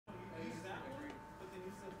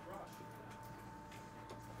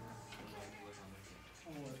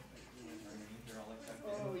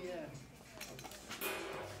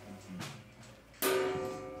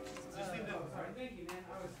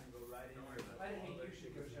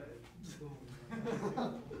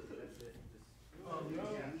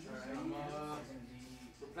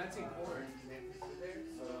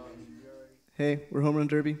Hey, we're Home Run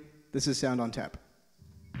Derby. This is Sound on Tap.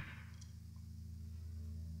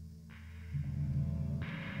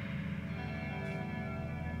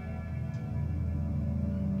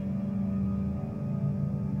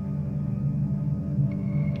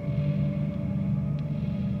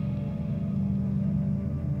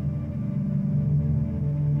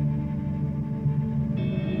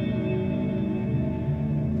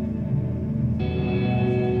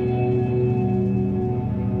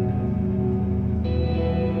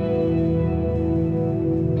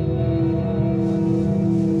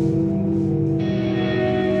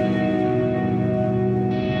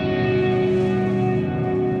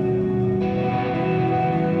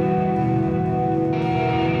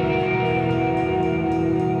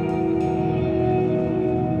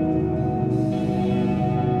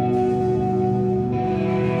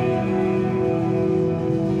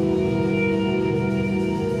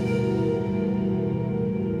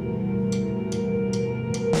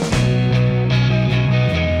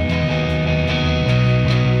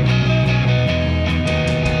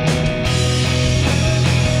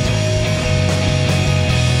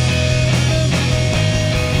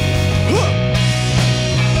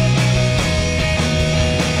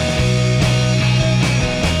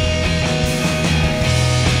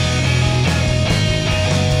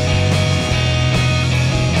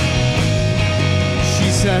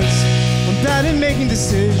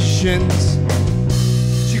 Decisions.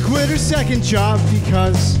 She quit her second job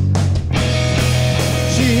because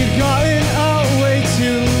she had gotten out way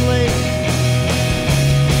too late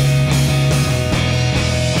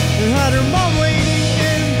and had her mom waiting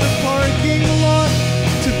in the parking lot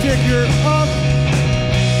to pick her up.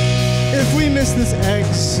 If we miss this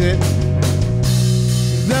exit,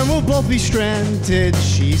 then we'll both be stranded,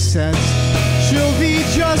 she says. She'll be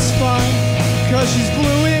just fine, 'cause she's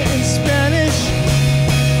fluent in Spanish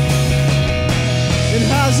and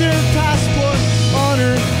has her passport on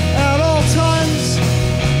her at all times,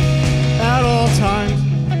 at all times.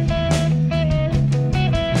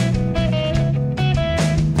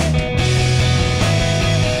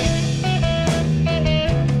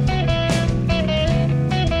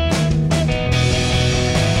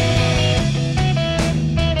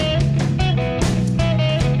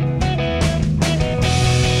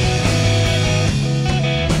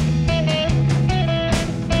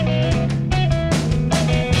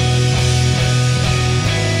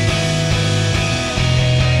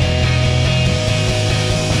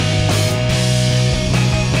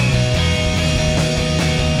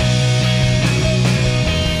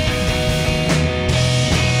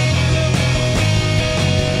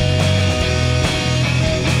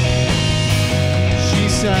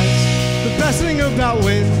 About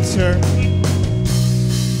winter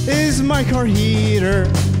is my car heater.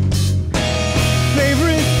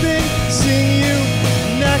 Favorite thing, seeing you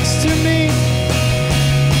next to me,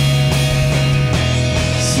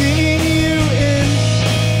 seeing you in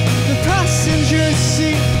the passenger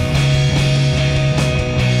seat.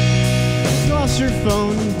 Lost her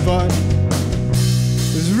phone, but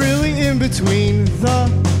was really in between the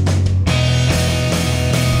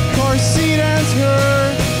car seat and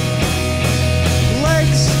her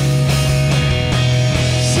legs.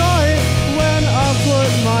 Saw it when I put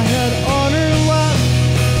my head on her lap,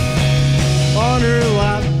 on her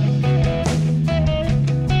lap.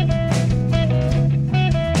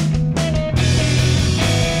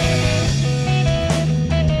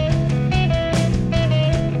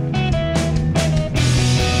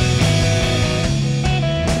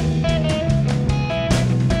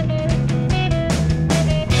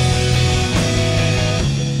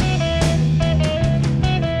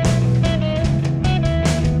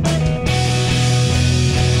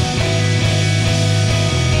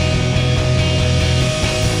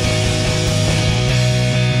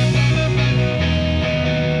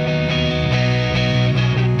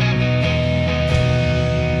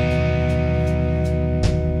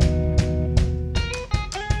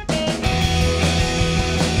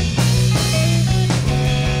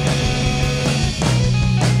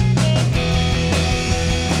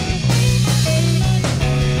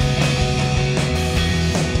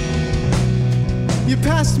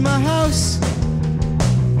 Past my house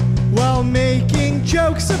while making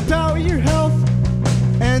jokes about your health,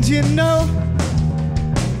 and you know,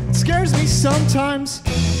 it scares me sometimes.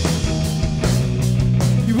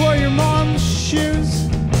 You wore your mom's shoes,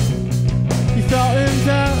 you felt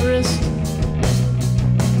embarrassed.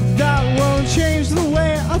 That won't change the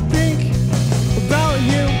way I think about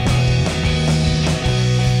you.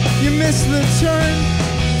 You miss the turn.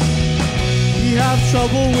 You have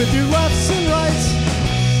trouble with your lefts and rights.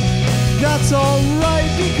 That's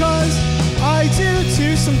alright, because I do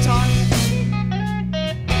too sometimes.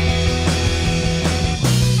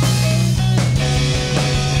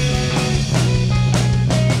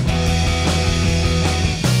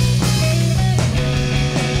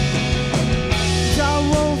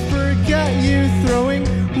 Throwing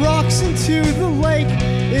rocks into the lake.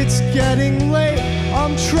 It's getting late.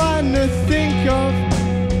 I'm trying to think of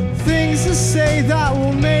things to say that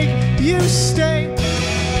will make you stay.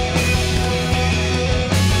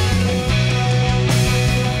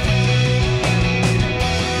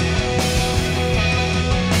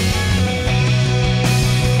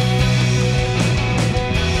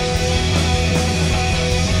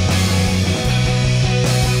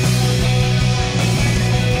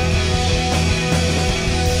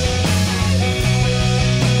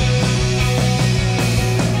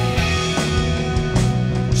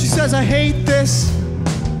 Says I hate this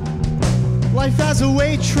life as a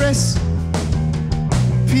waitress.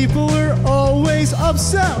 People are always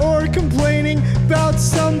upset or complaining about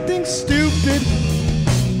something stupid.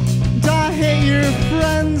 And I hate your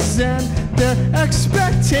friends and their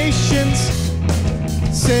expectations,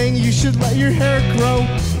 saying you should let your hair grow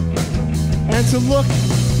and to look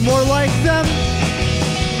more like them.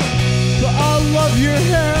 But I love your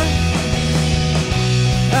hair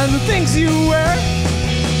and the things you wear,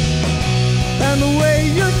 and the way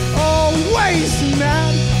you're always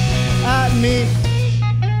mad at me.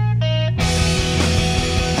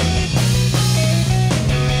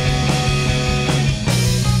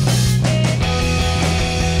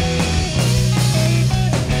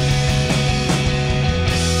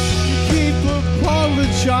 You keep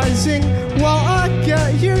apologizing while I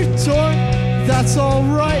get your door. That's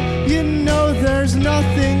alright, you know there's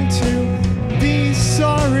nothing to be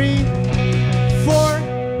sorry for.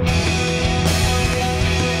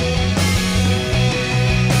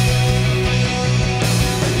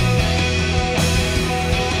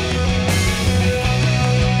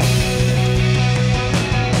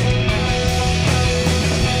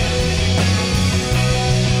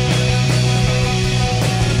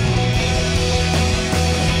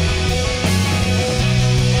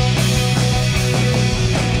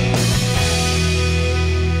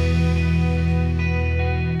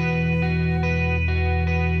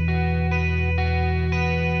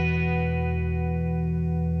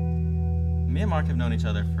 Me and Mark have known each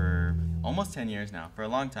other for almost 10 years now, for a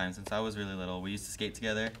long time, since I was really little. We used to skate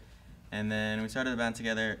together, and then we started a band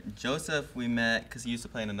together. Joseph we met because he used to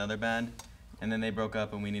play in another band, and then they broke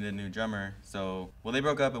up and we needed a new drummer. So, well, they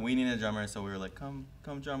broke up and we needed a drummer, so we were like, come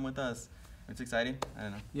drum with us. It's exciting. I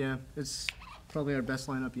don't know. Yeah, it's probably our best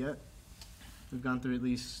lineup yet. We've gone through at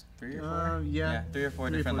least 3 or 4? Yeah, 3 or 4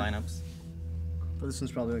 different lineups. But this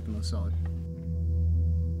one's probably like the most solid.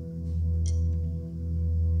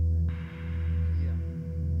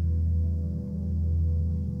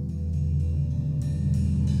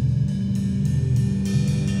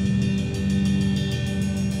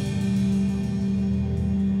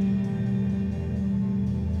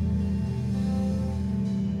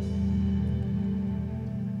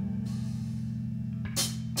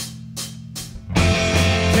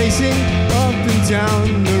 Pacing up and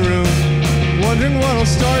down the room, wondering what I'll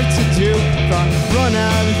start to do if I run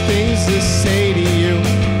out of things to say to you.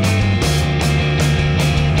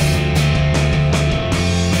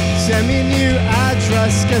 Send me a new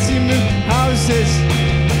address, guess you moved houses.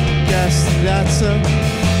 Guess that's a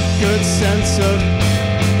good sense of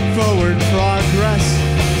forward progress.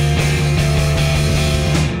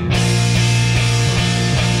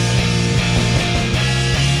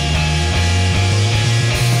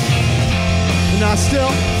 And I still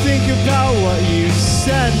think about what you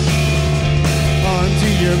said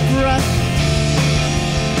under your breath,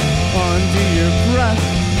 under your breath.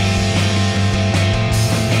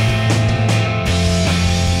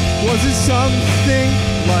 Was it something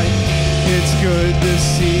like, it's good to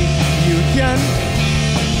see you again?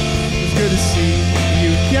 It's good to see you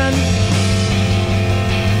again.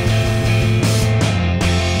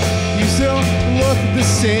 You still look the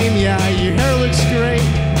same, yeah, your hair looks great.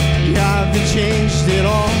 You haven't changed at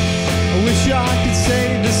all. I wish I could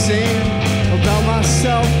say the same about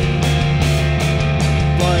myself,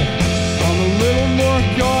 but I'm a little more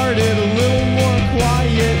guarded, a little more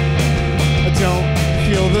quiet. I don't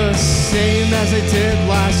feel the same as I did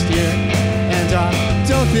last year, and I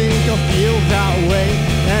don't think I'll feel that way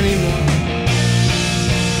anymore.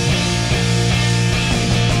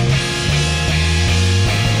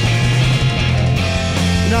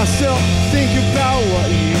 And I still think about what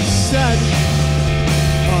you said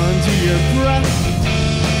under your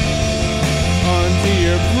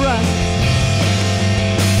breath.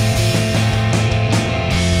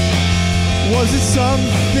 Was it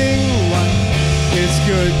something like, it's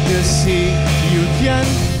good to see you again?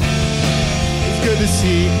 It's good to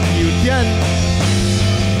see you again.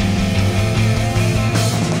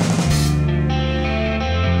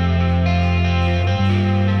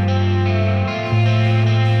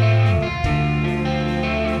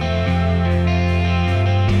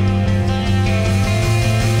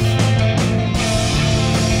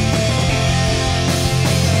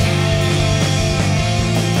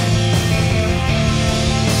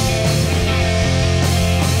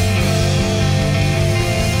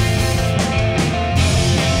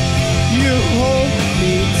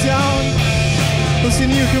 Listen,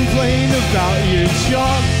 you complain about your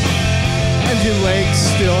job, and your legs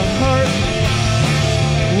still hurt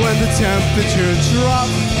when the temperature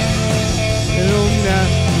drops. It'll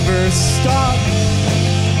never stop.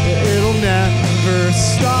 It'll never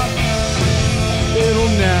stop.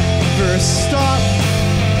 It'll never stop.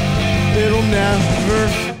 It'll never.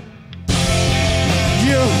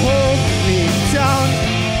 You hold me down.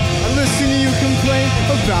 I listen to you complain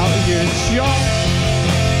about your job,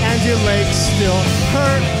 and your legs still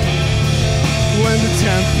hurt when the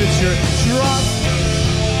temperature drops.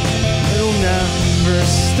 It'll never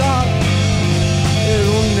stop.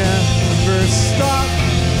 It'll never stop.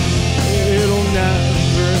 It'll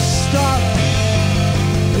never stop.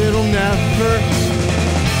 It'll never.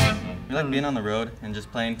 We like being on the road and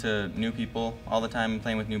just playing to new people all the time,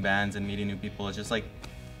 playing with new bands and meeting new people. It's just like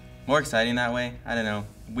more exciting that way. I don't know.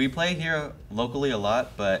 We play here locally a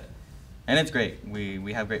lot, and it's great.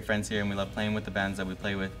 We have great friends here and we love playing with the bands that we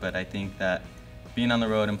play with, but I think that being on the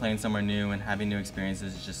road and playing somewhere new and having new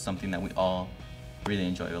experiences is just something that we all really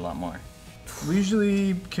enjoy a lot more. We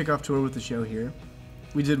usually kick off tour with the show here.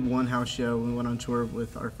 We did one house show. We went on tour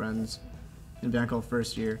with our friends in a band called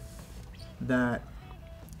First Year. That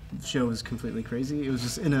show was completely crazy. It was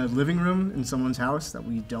just in a living room in someone's house that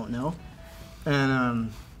we don't know.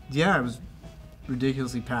 And yeah, it was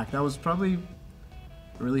ridiculously packed. That was probably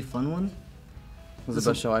a really fun one. It was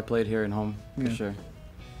the best show I played here at home, for sure.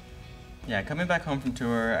 Yeah, coming back home from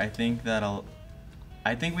tour, I think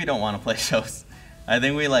we don't want to play shows. I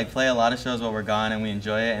think we like play a lot of shows while we're gone and we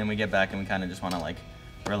enjoy it, and we get back and we kind of just want to like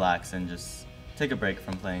relax and just take a break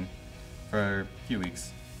from playing for a few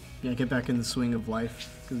weeks. Yeah, get back in the swing of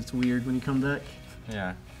life, because it's weird when you come back.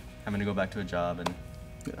 Yeah, having to go back to a job and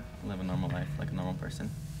live a normal life like a normal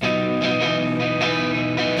person.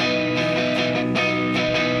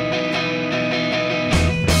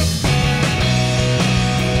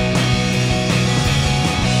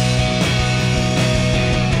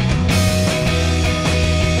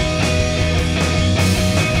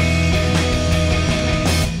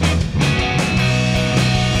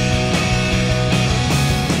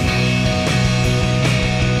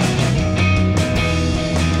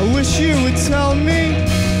 You would tell me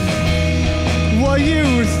what you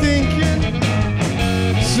were thinking,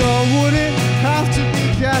 so I wouldn't have to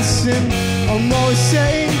be guessing. I'm always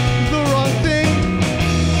saying the wrong thing.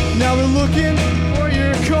 Now we're looking for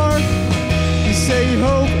your car. You say you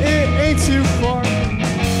hope it ain't too far,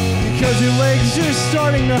 because your legs are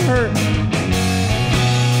starting to hurt.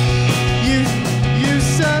 You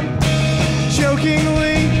said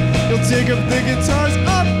jokingly, you'll dig up the guitars,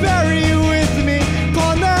 I'll bury you with me.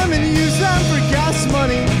 Pawn them and use them for gas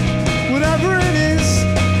money. Whatever it is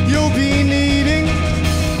you'll be needing.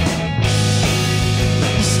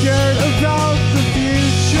 You're scared about the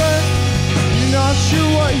future. You're not sure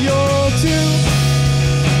what you'll do.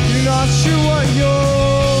 You're not sure what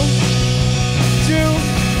you'll do.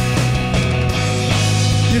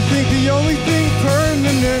 You think the only thing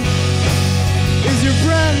permanent is your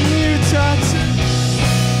brand new tattoo.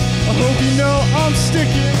 I hope you know I'm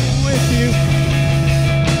sticking with you.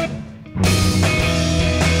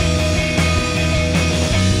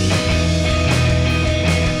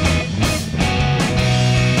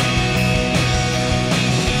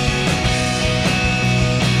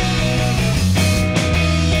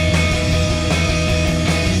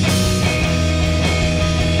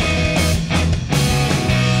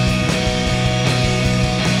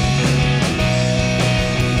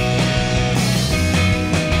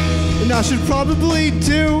 I should probably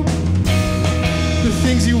do the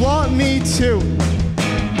things you want me to,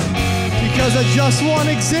 because I just want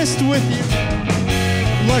to exist with you,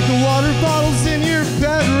 like the water bottles in your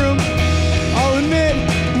bedroom. I'll admit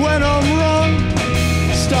when I'm wrong.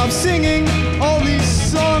 Stop singing all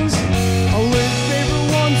these songs. I'll list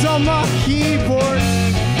favorite ones on my keyboard.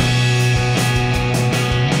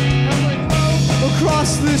 I'm like, oh,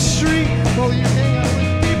 across the street while you hang out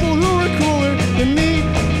with people who are cooler than me.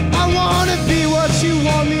 I wanna be what you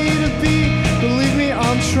want me to be. Believe me,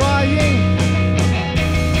 I'm trying.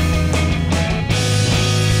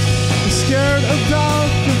 I'm scared about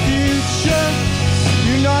the future.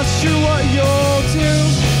 You're not sure what you'll do.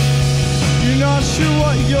 You're not sure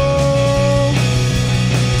what you'll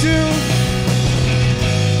do.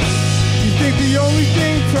 You think the only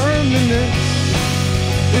thing permanent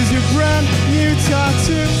is your brand new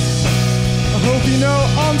tattoo. I hope you know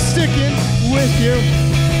I'm sticking with you.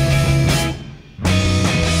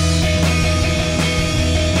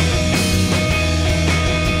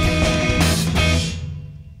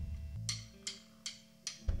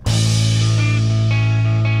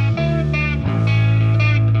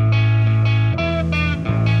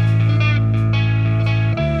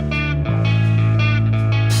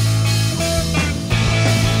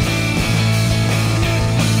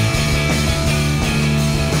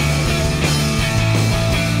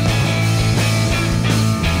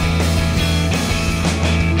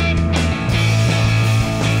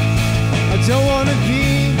 Don't wanna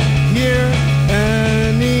be here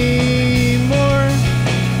anymore.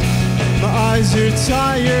 My eyes are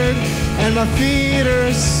tired and my feet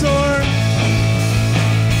are sore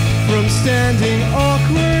from standing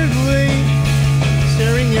awkwardly,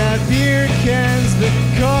 staring at beer cans that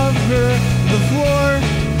cover the floor,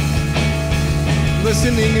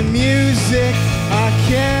 listening to music I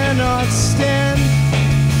cannot stand.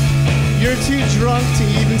 You're too drunk to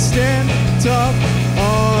even stand up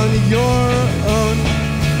on your own.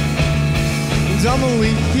 And I'm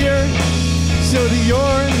only here so that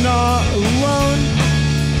you're not alone.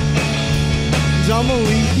 And I'm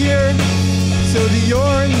only here so that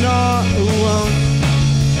you're not alone.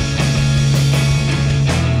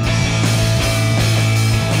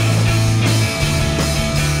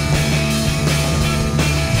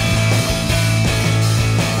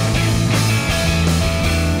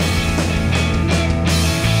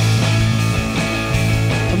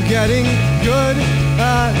 Getting good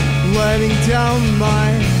at letting down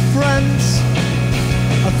my friends.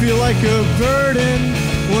 I feel like a burden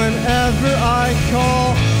whenever I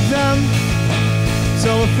call them.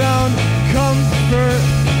 So I found comfort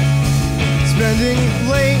spending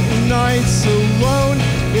late nights alone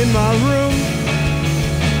in my room.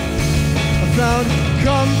 I found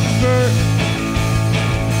comfort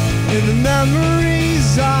in the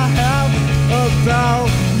memories I have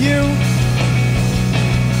about you.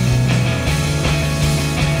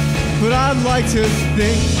 But I'd like to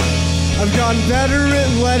think I've gotten better at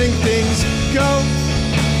letting things go.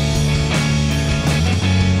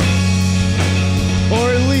 Or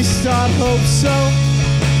at least I hope so.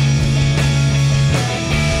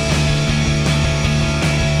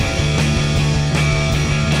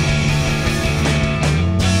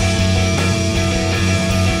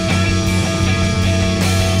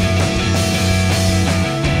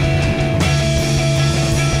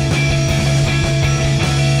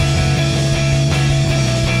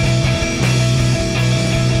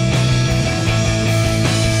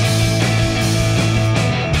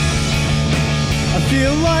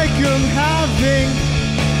 Feel like I'm having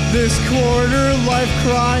this quarter life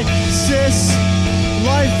crisis.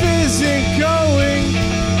 Life isn't going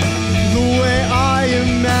the way I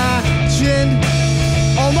imagined.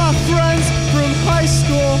 All my friends from high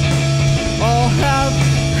school all have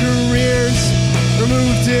careers or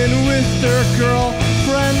moved in with their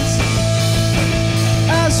girlfriends.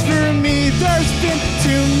 As for me, there's been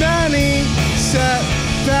too many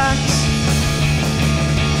setbacks,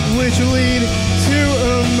 which lead to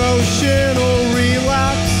emotional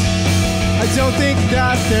relapse. I don't think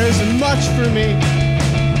that there's much for me.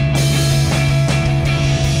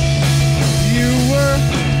 You were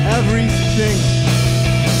everything.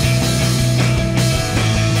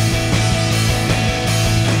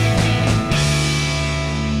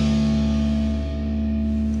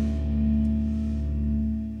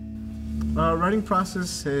 Writing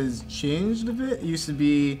process has changed a bit. It used to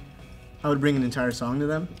be I would bring an entire song to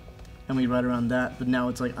them and we write around that, but now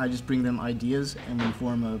it's like I just bring them ideas and we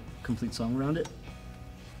form a complete song around it.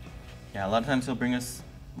 Yeah, a lot of times he'll bring us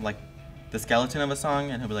like the skeleton of a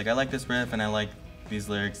song and he'll be like, I like this riff and I like these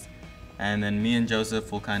lyrics, and then me and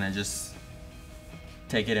Joseph will kind of just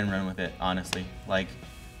take it and run with it, honestly. Like,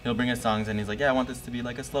 he'll bring us songs and he's like, yeah, I want this to be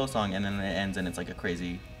like a slow song, and then it ends and it's like a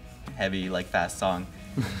crazy, heavy, like fast song.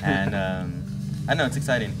 And I know, it's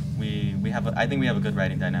exciting. I think we have a good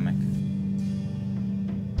writing dynamic.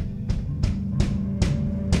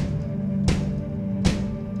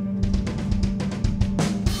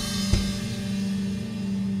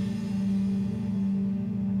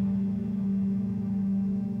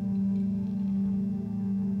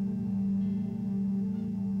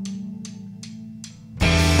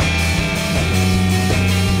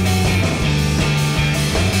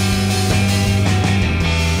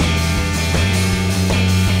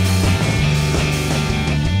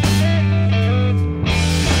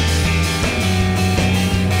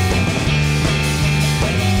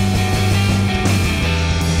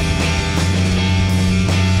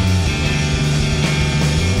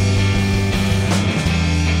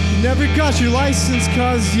 never got your license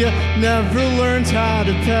 'cause you never learned how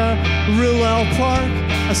to parallel park.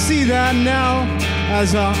 I see that now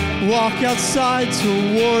as I walk outside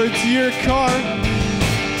towards your car.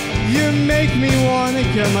 You make me want to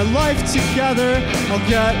get my life together. I'll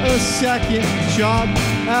get a second job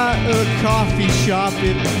at a coffee shop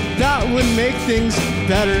if that would make things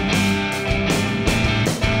better.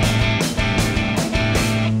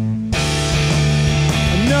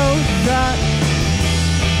 I know that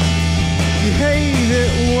you hate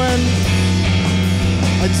it when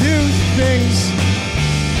I do things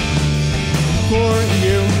for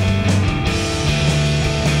you,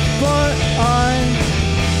 but I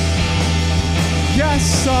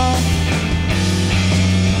guess I'll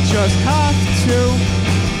just have to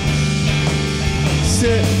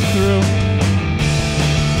sit through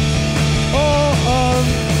all of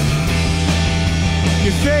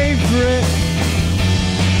your favorite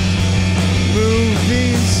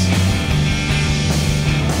movies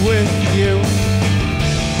with you.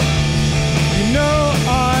 You know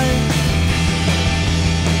I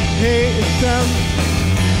hate them,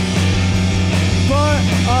 but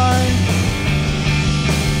I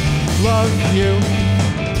love you.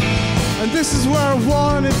 And this is where I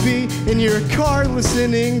wanna be, in your car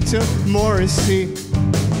listening to Morrissey.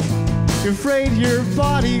 You're afraid your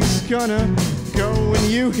body's gonna go when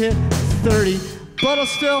you hit 30, but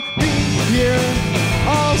I'll still be here,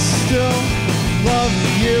 I'll still love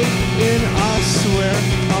you, and I swear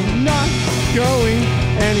I'm not going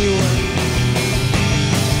anywhere.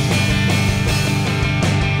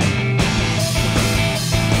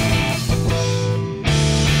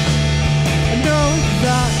 I know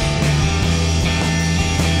that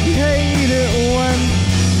you hate it when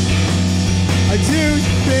I do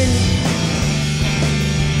things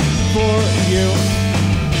for you,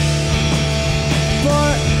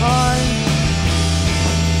 but I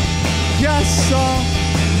guess I'll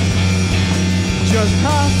just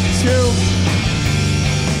have to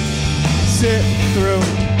sit through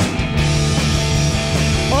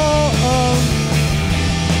all of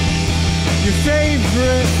your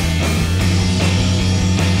favorite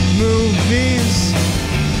movies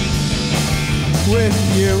with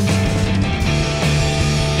you.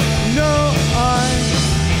 No, I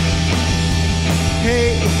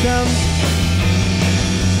hate them,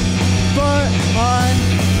 but I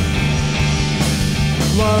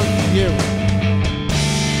love you.